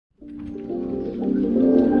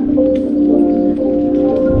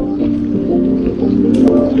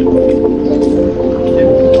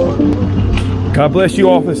God bless you,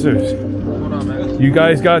 officers. You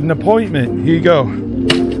guys got an appointment. Here you go.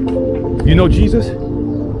 You know Jesus?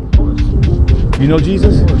 You know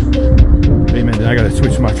Jesus? Amen. Then I gotta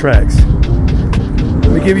switch my tracks. Let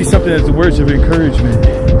me give you something as the words of encouragement.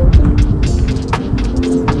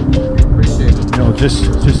 Appreciate it. You know, just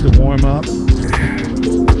to warm up.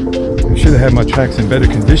 I should have had my tracks in better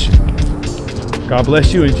condition. God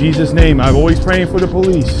bless you in Jesus' name. I'm always praying for the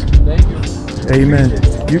police. Thank you. Amen.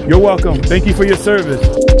 You're welcome. Thank you for your service.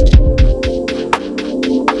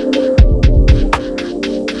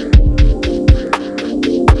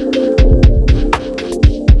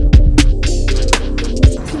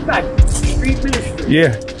 Street ministry.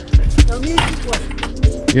 Yeah. Now, let me ask you a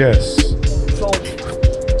question. Yes. So,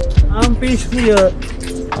 I'm basically a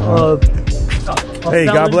Hey, felon.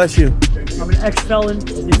 God bless you. I'm an ex-felon. I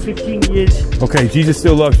did 15 years. Okay, Jesus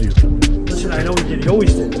still loves you. Listen, I know he did. He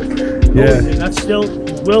always did. Yeah. Always did. Not still.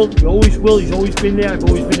 He will. He always will. He's always been there. I've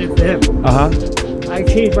always been there for him. Uh-huh. I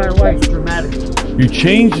changed my life dramatically. You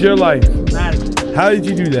changed your life. Dramatically. How did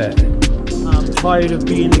you do that? I'm tired of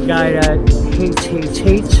being the guy that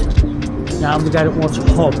hates. Now I'm the guy that wants a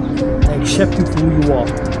hug. I accept you for who you are.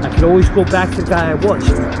 I can always go back to the guy I was.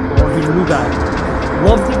 I want to be the new guy.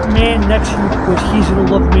 Love the man next to you because he's going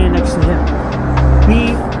to love the man next to him.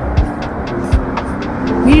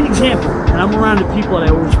 Be an example. And I'm around the people that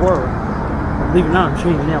I always were. Believe it or not, I'm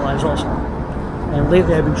changing their lives also. And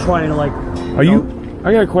lately I've been trying to like...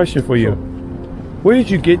 I got a question for you. Where did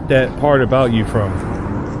you get that part about you from?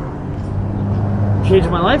 Changing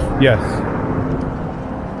my life? Yes.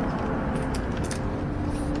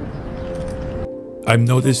 I've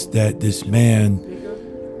noticed that this man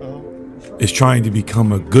is trying to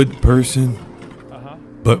become a good person,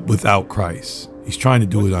 but without Christ. He's trying to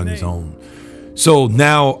do it on his own. So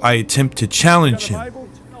now I attempt to challenge him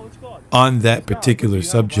on that particular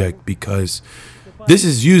subject, because this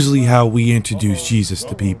is usually how we introduce Jesus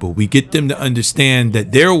to people. We get them to understand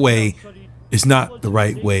that their way is not the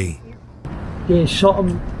right way. There's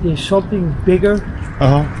something bigger.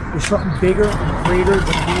 There's something bigger and greater than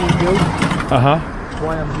me and you. That's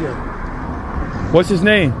why I'm here. What's his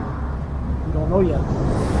name? You don't know yet.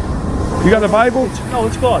 You got a Bible? No,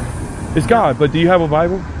 it's God. It's God, but do you have a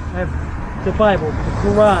Bible? I have the Bible, the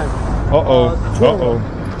Quran. The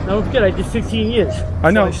Torah. Now don't forget, I did 15 years. I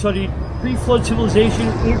know. So I studied pre-flood civilization,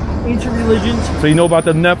 ancient religions. So you know about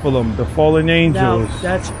the Nephilim, the fallen angels. Now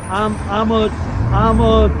that's I'm a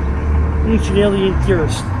ancient alien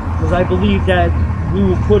theorist, because I believe that we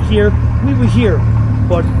were put here. We were here,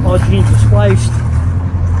 but our genes are spliced.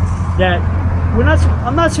 That we're not.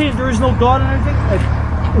 I'm not saying there is no God or anything. Like,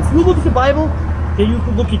 if you look at the Bible, then you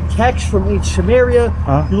can look at texts from ancient Samaria.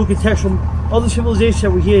 You look at texts from other civilizations that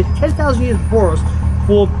were here 10,000 years before us,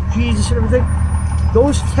 for Jesus and everything.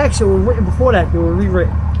 Those texts that were written before that, they were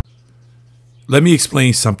rewritten. Let me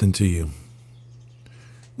explain something to you.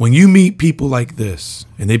 When you meet people like this,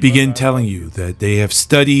 and they begin telling you that they have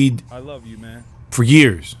studied for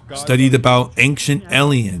years, studied about ancient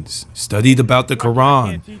aliens, studied about the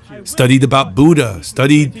Quran, studied about Buddha,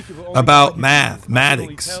 studied about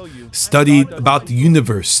mathematics, studied about the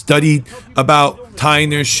universe, studied about tying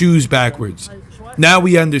their shoes backwards. Now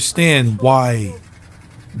we understand why.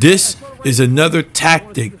 This is another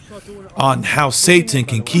tactic on how Satan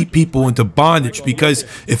can keep people into bondage, because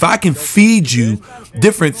if I can feed you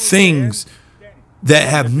different things that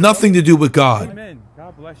have nothing to do with God,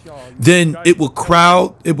 then it will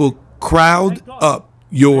crowd up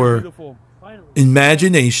your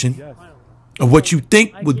imagination of what you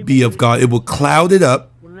think would be of God. It will cloud it up.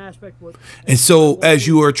 And so as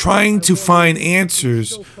you are trying to find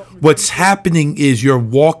answers, what's happening is you're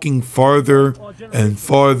walking farther and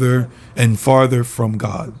farther and farther from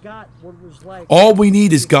God. All we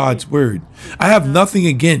need is God's word. I have nothing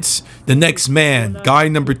against the next man, guy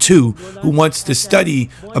number 2, who wants to study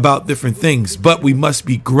about different things, but we must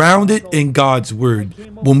be grounded in God's word.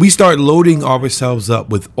 When we start loading ourselves up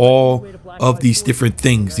with all of these different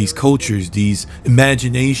things, these cultures, these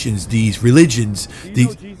imaginations, these religions,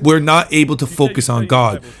 we're not able to focus on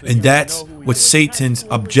God. And that's what Satan's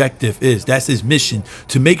objective is. That's his mission,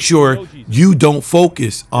 to make sure you don't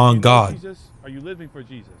focus on God.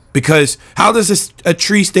 Because how does a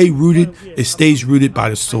tree stay rooted? It stays rooted by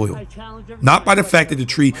the soil, not by the fact that the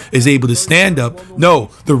tree is able to stand up. No,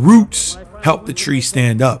 the roots help the tree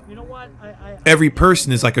stand up. Every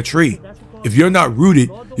person is like a tree. If you're not rooted,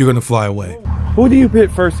 you're going to fly away. Who do you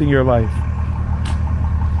put first in your life?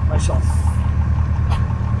 Myself.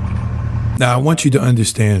 Now, I want you to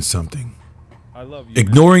understand something.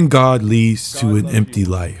 Ignoring God leads to an empty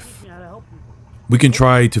life. We can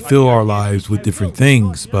try to fill our lives with different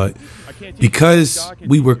things, but Because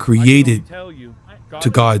we were created to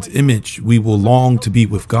God's image, we will long to be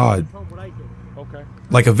with God.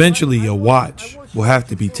 Like eventually a watch will have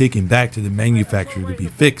to be taken back to the manufacturer to be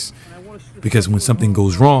fixed, because when something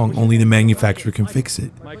goes wrong, only the manufacturer can fix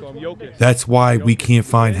it. That's why we can't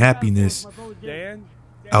find happiness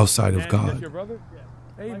outside of God.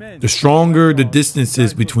 The stronger the distance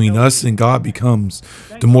is between us and God becomes,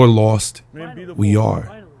 the more lost we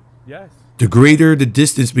are. The greater the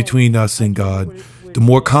distance between us and God, the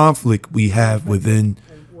more conflict we have within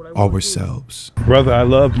ourselves. Brother, I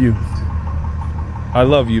love you. I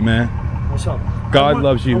love you, man. God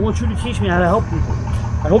loves you. I want you to teach me how to help people.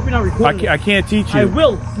 I hope you're not recording. I can't teach you. I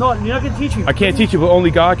will. No, you're not going to teach me. I can't teach you, but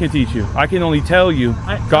only God can teach you. I can only tell you.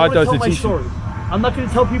 God does the teaching. I'm not going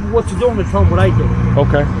to tell people what to do. I'm going to tell them what I did.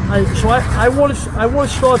 Okay. So I want to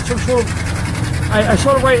start some sort of. I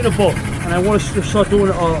started writing a book, and I want to start doing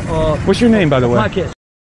a. What's your name, by the way? Podcast.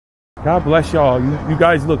 God bless y'all. You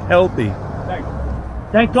guys look healthy.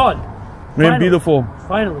 Thank God. Man, beautiful.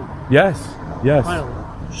 Finally. Yes. Yes. Finally.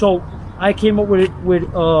 So I came up with it with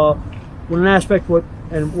an aspect with,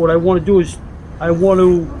 and what I want to do is I want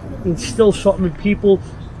to instill something in people.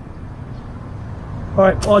 All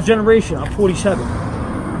right, our generation. I'm 47.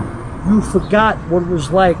 You forgot what it was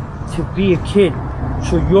like to be a kid,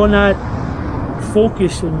 so you're not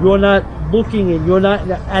focused and you're not looking and you're not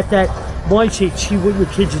at that mindset to see what your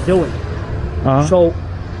kids are doing. So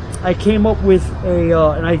I came up with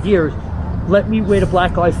an idea. Let me wear the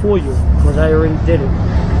black eye for you, because I already did it.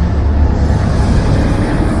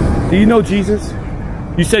 Do you know Jesus?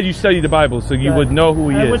 You said you studied the Bible, so you would know who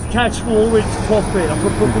he is. I went to Cat school with 12th grade. I'm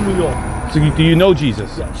from Brooklyn, New York. So do you know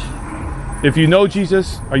Jesus? Yes. If you know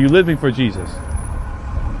Jesus, are you living for Jesus?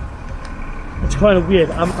 It's kind of weird.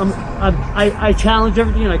 I challenge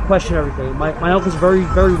everything and I question everything. My uncle's a very,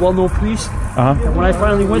 very well-known priest. And when I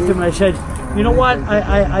finally went to him and I said, you know what,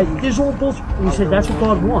 there's all both. And he said, that's what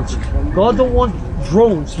God wants. God don't want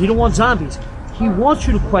drones. He don't want zombies. He wants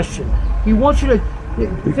you to question. He wants you to,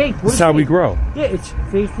 faith. That's how we grow. Yeah, it's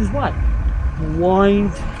faith is what?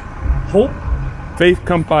 Blind hope. Faith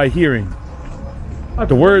comes by hearing.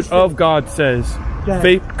 The word of God says,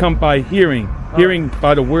 faith comes by hearing. Hearing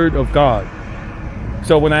by the word of God.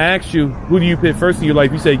 So when I asked you, who do you pick first in your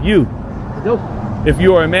life? You said you. I do. If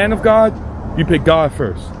you are a man of God, you pick God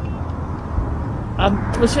first.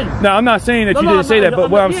 Listen. Now, I'm not saying that you didn't say that, but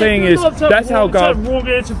what I'm saying is that's how God. Wrong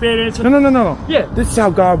answer, bad answer. No. Yeah. This is how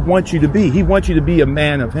God wants you to be. He wants you to be a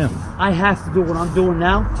man of Him. I have to do what I'm doing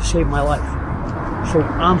now to save my life. So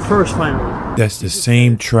I'm first, finally. That's the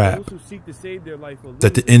same trap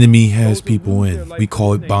that the enemy has people in. We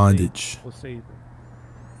call it bondage.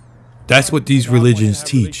 That's what these religions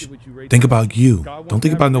teach. Think about you. Don't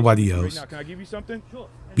think about nobody else.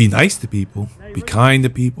 Be nice to people. Be kind to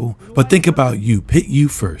people. But think about you. Put you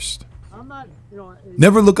first.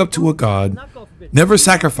 Never look up to a God. Never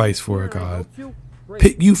sacrifice for a God.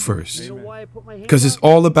 Put you first. Because it's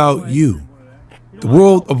all about you. The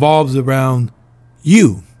world evolves around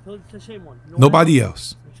you. Nobody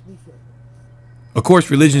else. Of course,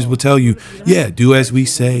 religions will tell you, yeah, do as we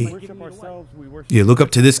say. Yeah, look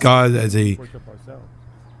up to this God as a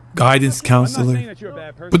guidance counselor.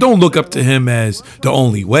 But don't look up to him as the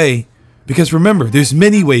only way. Because remember, there's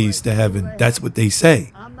many ways to heaven. That's what they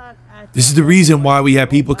say. This is the reason why we have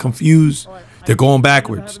people confused. They're going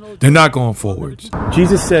backwards. They're not going forwards.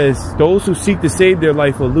 Jesus says, those who seek to save their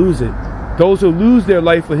life will lose it. Those who lose their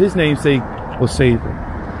life for his name's sake will save it.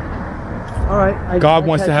 All right. God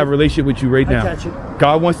wants to have a relationship with you right now.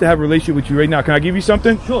 God wants to have a relationship with you right now. Can I give you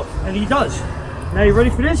something? Sure. And he does. Now, you ready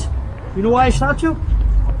for this? You know why I stopped you?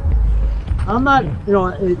 I'm not,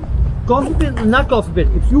 God forbid, not God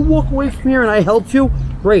forbid. If you walk away from here and I helped you,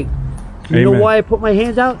 great. You know why I put my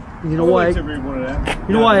hand out? You know why? You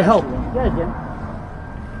know why I help? Yeah,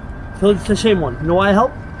 yeah. So it's the same one. You know why I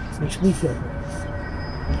help? Makes me feel.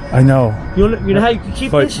 I know. You know how you can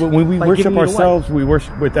keep this? But when we worship ourselves, we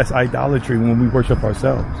worship. That's idolatry. When we worship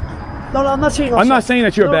ourselves. No, I'm not saying. I'm not saying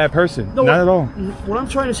that you're a bad person. No, not at all. What I'm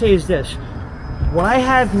trying to say is this: what I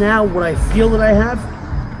have now, what I feel that I have,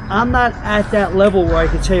 I'm not at that level where I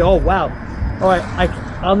can say, "Oh, wow, all right,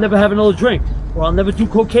 I'll never have another drink, or I'll never do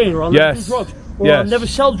cocaine, or I'll never do drugs, or I'll never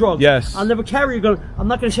sell drugs. I'll never carry a gun." I'm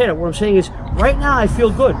not going to say that. What I'm saying is, right now, I feel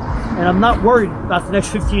good, and I'm not worried about the next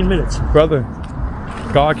 15 minutes. Brother,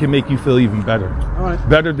 God can make you feel even better. All right.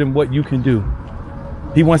 Better than what you can do.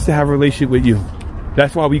 He wants to have a relationship with you.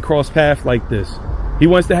 That's why we cross paths like this. He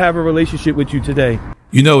wants to have a relationship with you today.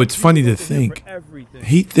 You know, it's funny to think.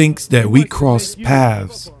 He thinks that we cross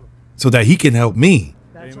paths so that he can help me.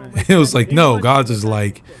 It was like, no, God's is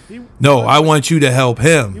like, no, I want you to help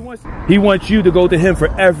him. He wants you to go to him for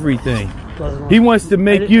everything. He wants to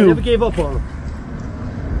make I you. never gave up on him.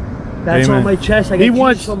 That's Amen. on my chest. I got He Jesus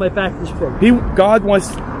wants- on my back. This book. God wants.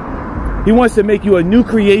 He wants to make you a new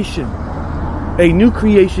creation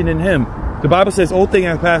in him. The Bible says, "Old things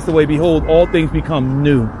have passed away. Behold, all things become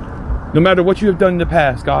new." No matter what you have done in the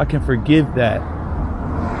past, God can forgive that.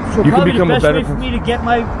 So You can probably become the a best better way for me to get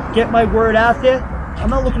my word out there. I'm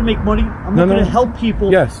not looking to make money. I'm looking to help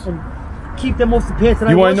people. Yes. And keep them off the path that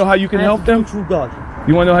I You was. wanna know how you can I have help to do them? it through God.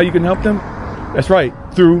 You want to know how you can help them? That's right,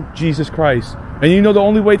 through Jesus Christ. And you know the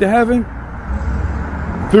only way to heaven?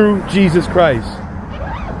 Through Jesus Christ.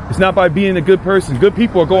 It's not by being a good person. Good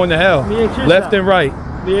people are going to hell, left and right.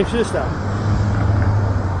 Let me ask you this now.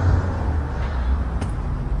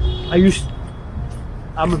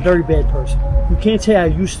 I'm a very bad person. You can't say I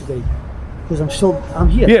used to be, because I'm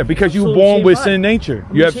here. Yeah, because you were I'm still born the with same sin body. nature.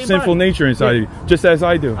 I'm You the have same sinful body. nature inside of you, just as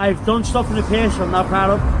I do. I've done stuff in the past I'm not proud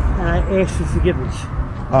of, and I ask for forgiveness.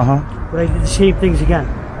 Uh-huh. But I did the same things again.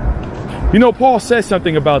 You know, Paul says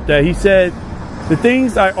something about that. He said, the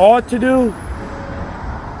things I ought to do,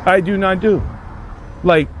 I do not do.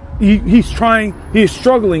 Like, he's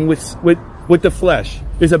struggling with the flesh.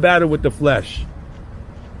 There's a battle with the flesh.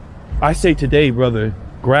 I say today, brother,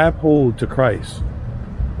 grab hold to Christ.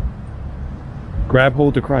 Grab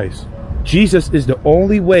hold to Christ. Jesus is the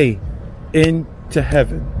only way into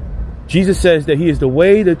heaven. Jesus says that he is the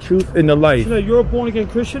way, the truth, and the life. So you're a born-again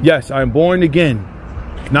Christian? Yes, I am born again.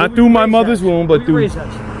 Not through my mother's womb, but through...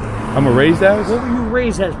 I'm a raised as? What were you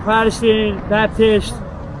raised as? Protestant, Baptist,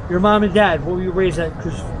 your mom and dad? What were you raised as?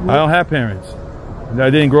 I don't have parents. I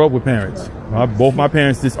didn't grow up with parents. Both my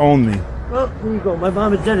parents disowned me. Well, there you go. My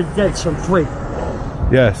mom and dad are dead, so I'm free.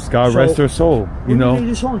 Yes, God rest her soul. You know. They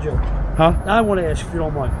disowned you? Huh? Now I want to ask if you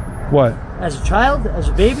don't mind. What? As a child, as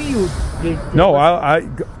a baby, No,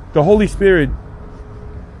 the Holy Spirit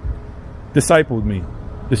discipled me.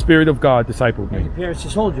 The Spirit of God discipled me. Your parents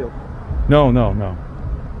disowned you? No.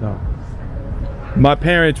 My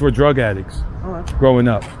parents were drug addicts growing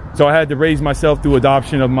up. So I had to raise myself through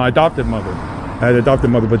adoption of my adopted mother. I had an adopted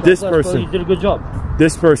mother, but this person... You did a good job.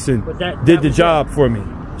 This person did the job for me.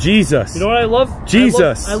 Jesus. You know what I love?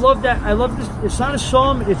 Jesus. I love that. I love this. It's not a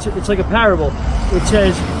psalm. It's like a parable. It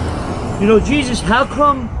says, you know, Jesus, how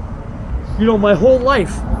come, you know, my whole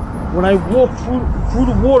life, when I walked through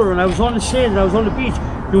the water and I was on the sand and I was on the beach,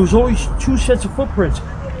 there was always two sets of footprints.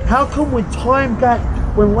 How come when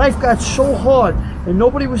life got so hard and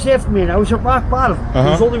nobody was there for me and I was at rock bottom,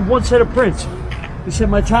 there was only one set of prints? He said,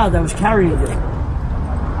 my child, I was carrying you.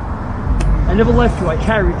 I never left you. I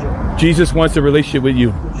carried you. Jesus wants a relationship with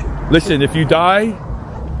you. Listen, if you die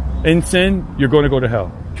in sin, you're going to go to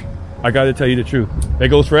hell. I got to tell you the truth. That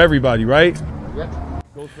goes for everybody, right? Yep.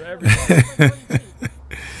 Goes for everybody.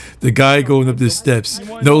 The guy going up the steps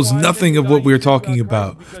knows nothing of what we're talking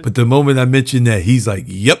about. But the moment I mention that, he's like,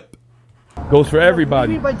 yep. Goes for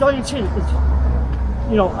everybody. What do you mean by dying in sin?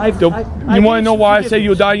 You know, you want to know why I say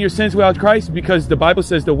you'll die in your sins without Christ? Because the Bible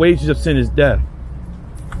says the wages of sin is death.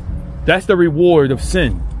 That's the reward of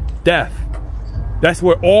sin. Death. That's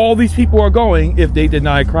where all these people are going if they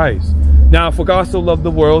deny Christ. Now, for God so loved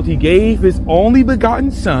the world, he gave his only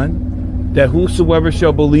begotten Son, that whosoever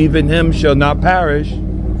shall believe in him shall not perish,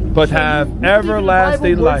 but have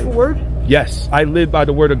everlasting life. Word? Yes, I live by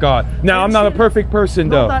the word of God. Now, I'm not a perfect person,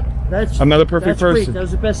 though. I'm not a perfect person. Great. That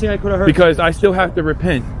was the best thing I could have heard. Because I still have to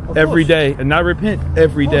repent every day, and not repent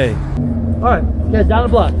every day. All right, yeah, down the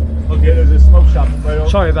block. Okay, there's a smoke shop right over.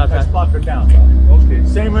 Sorry about that. Spot for down. Okay,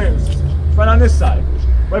 same way. Right on this side.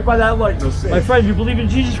 Right by that light, you'll see. My friend, you believe in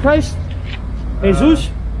Jesus Christ? Jesus?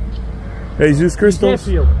 Jesus Christos.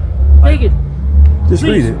 For you. Take it. Just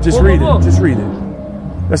read it. Just read it. Just read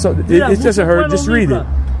it. That's all. It's just a hurt. Just read it.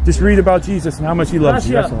 Just read about Jesus and how much he loves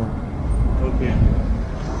you. That's all. Okay.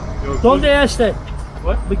 ¿Dónde este?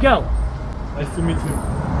 What? Miguel. Nice to meet you.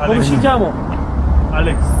 ¿Cómo se llama?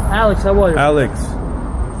 Alex. Alex, how are you? Alex.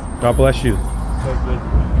 God bless you. So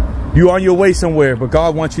good. You on your way somewhere, but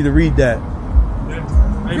God wants you to read that.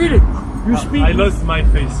 Read it. You speak. I lost my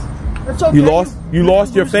face. That's okay. You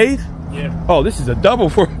lost your faith? Yeah. Oh, this is a double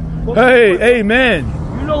for. Hey, amen.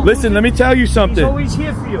 You know, listen, let me tell you something. He's always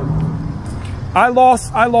here for you. I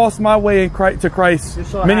lost my way to Christ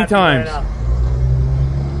So many times.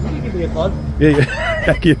 Right, you can give me a hug. Yeah.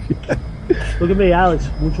 I give you. Look at me, Alex.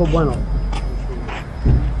 Mucho bueno.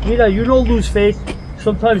 Mira, you don't lose faith.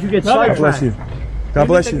 Sometimes you get God sidetracked. bless you. God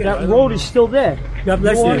bless you. That road is still there. God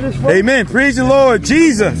bless on you. this road? Amen. Praise the Lord.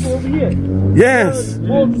 Jesus. Over here. Yes.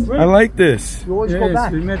 I like this. You always go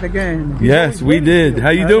back. We met again. Yes, we did.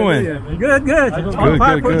 How you doing? Good, good. On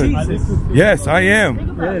fire for Jesus. Yes, I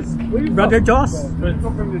am. Yes. Brother Joss?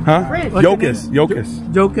 Huh? Yokas.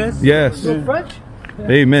 Yokas. Jokers? Yes. French?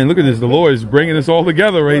 Amen. Look at this. The Lord is bringing us all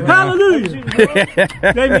together right now. Hallelujah.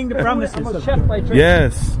 Claiming the promises. I'm a chef by trade.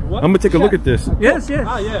 Yes. I'm going to take a look at this. Yes, yes.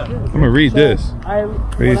 I'm going to read this.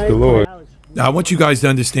 Praise the Lord. Now, I want you guys to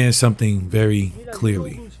understand something very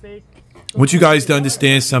clearly. I want you guys to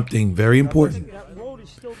understand something very important.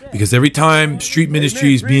 Because every time street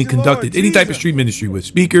ministry is being conducted, any type of street ministry with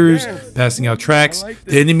speakers, passing out tracts,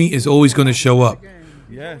 the enemy is always going to show up.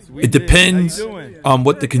 It depends on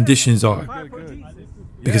what the conditions are.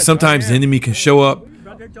 Because sometimes the enemy can show up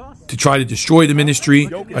to try to destroy the ministry,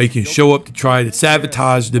 or he can show up to try to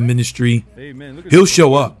sabotage the ministry. He'll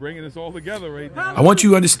show up. I want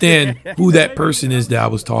you to understand who that person is that I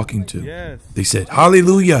was talking to. They said,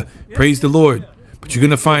 hallelujah, praise the Lord. But you're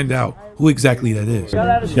going to find out who exactly that is.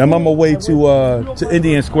 Yeah, I'm on my way to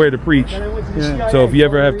Indian Square to preach. So if you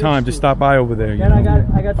ever have time, just stop by over there. You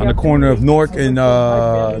know, on the corner of Newark and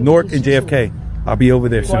JFK. I'll be over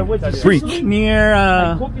there soon. Preach.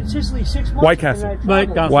 Near White Castle.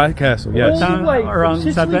 White Castle, yes. Around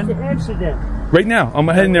 7? Right now. I'm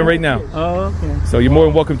heading there right now. Oh, okay. So you're more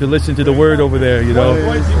than welcome to listen to the word over there, you know.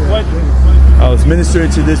 I was ministering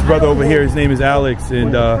to this brother over here. His name is Alex,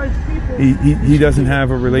 and he doesn't have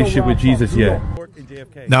a relationship with Jesus yet.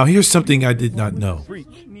 Now, here's something I did not know.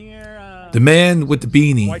 The man with the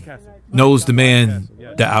beanie knows the man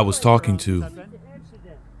that I was talking to.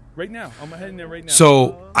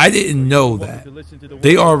 So I didn't know that.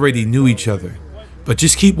 They already knew each other. But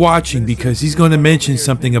just keep watching, because he's going to mention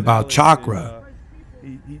something about chakra,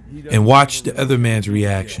 and watch the other man's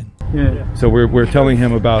reaction. Yeah. So we're telling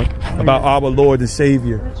him about our Lord and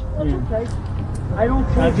Savior. I don't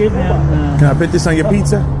I'll give him. Can I put this on your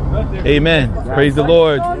pizza? Amen. Praise the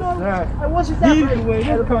Lord. I wasn't that way.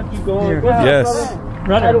 Yes.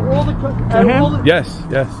 Brother. Yes.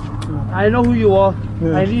 Yes. I know who you are.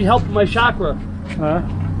 I need help with my chakra.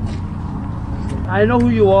 I know who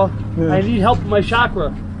you are. I need help with my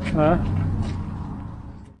chakra.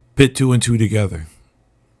 Put two and two together.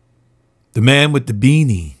 The man with the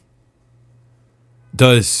beanie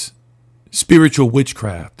does spiritual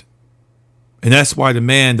witchcraft. And that's why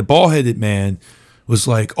the bald-headed man was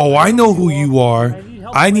like, oh, I know who you are.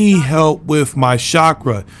 I need help with my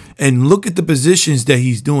chakra. And look at the positions that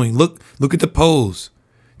he's doing. Look at the pose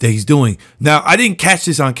that he's doing. Now, I didn't catch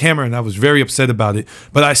this on camera, and I was very upset about it.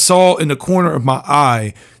 But I saw in the corner of my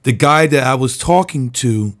eye, the guy that I was talking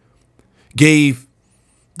to gave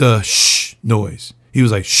the shh noise. He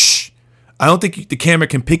was like, shh. I don't think the camera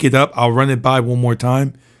can pick it up. I'll run it by one more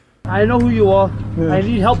time. I know who you are. I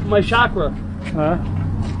need help with my chakra.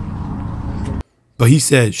 But he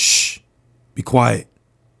said, shh, be quiet.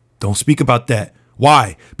 Don't speak about that.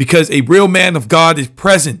 Why? Because a real man of God is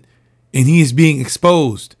present, and he is being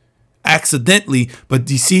exposed accidentally. But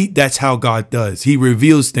you see, that's how God does. He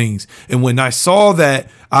reveals things. And when I saw that,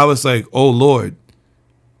 I was like, oh, Lord,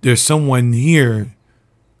 there's someone here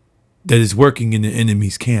that is working in the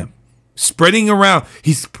enemy's camp. Spreading around.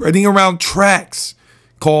 He's spreading around tracts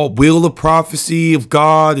called Wheel of Prophecy of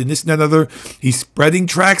God and this and that other. He's spreading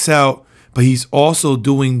tracts out, but he's also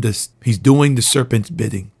doing this. He's doing the serpent's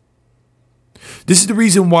bidding. This is the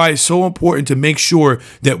reason why it's so important to make sure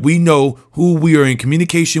that we know who we are in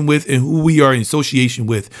communication with and who we are in association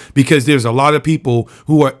with, because there's a lot of people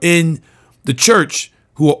who are in the church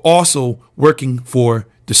who are also working for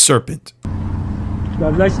the serpent.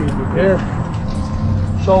 God bless you. Yeah.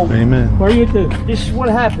 So, Amen. What do you do? this is what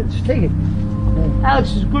happens. Take it.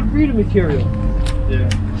 Alex is good reading material. Yeah.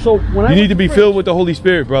 So when You need to be filled with the Holy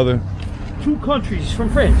Spirit, brother. 2 countries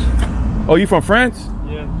from France. Oh, you from France?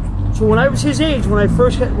 So when I was his age, when I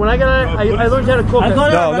learned how to cook.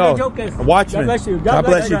 No. Watchman. God bless you. God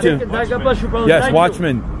bless you too. God bless you, brother. Yes, Thank you.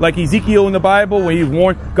 watchman. Like Ezekiel in the Bible, when he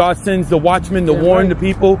warned, God sends the watchman to warn the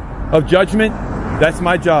people of judgment. That's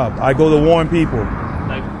my job. I go to warn people.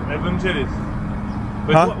 Like evangelist.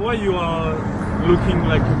 But why you are looking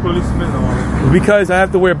like a policeman? Or? Because I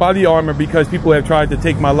have to wear body armor because people have tried to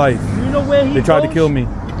take my life. You know where he They tried goes? to kill me.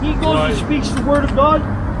 He goes and speaks the word of God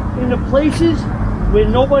in the places where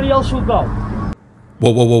nobody else will go.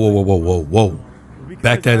 Whoa.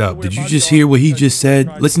 Back that up. Did you just hear what he just said?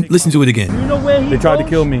 Listen to it again. You know where he They tried goes? to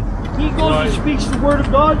kill me. He goes and speaks the word of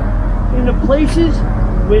God in the places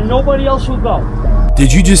where nobody else will go.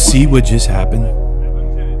 Did you just see what just happened?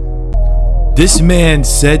 This man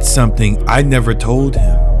said something I never told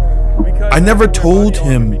him. I never told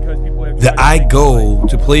him that I go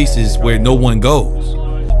to places where no one goes.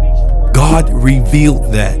 God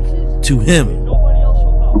revealed that to him. Nobody else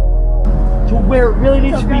will go. To where it really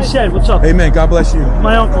needs to be said. What's up? Amen. God bless you.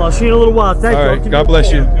 My uncle. I'll see you in a little while. Thank you. All right. God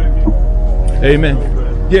bless you.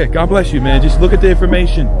 Amen. Yeah, God bless you, man. Just look at the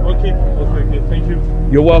information. Okay. Thank you.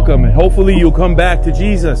 You're welcome. And hopefully you'll come back to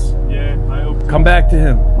Jesus. Yeah, I hope. Come back to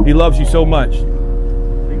him. He loves you so much.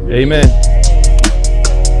 Amen.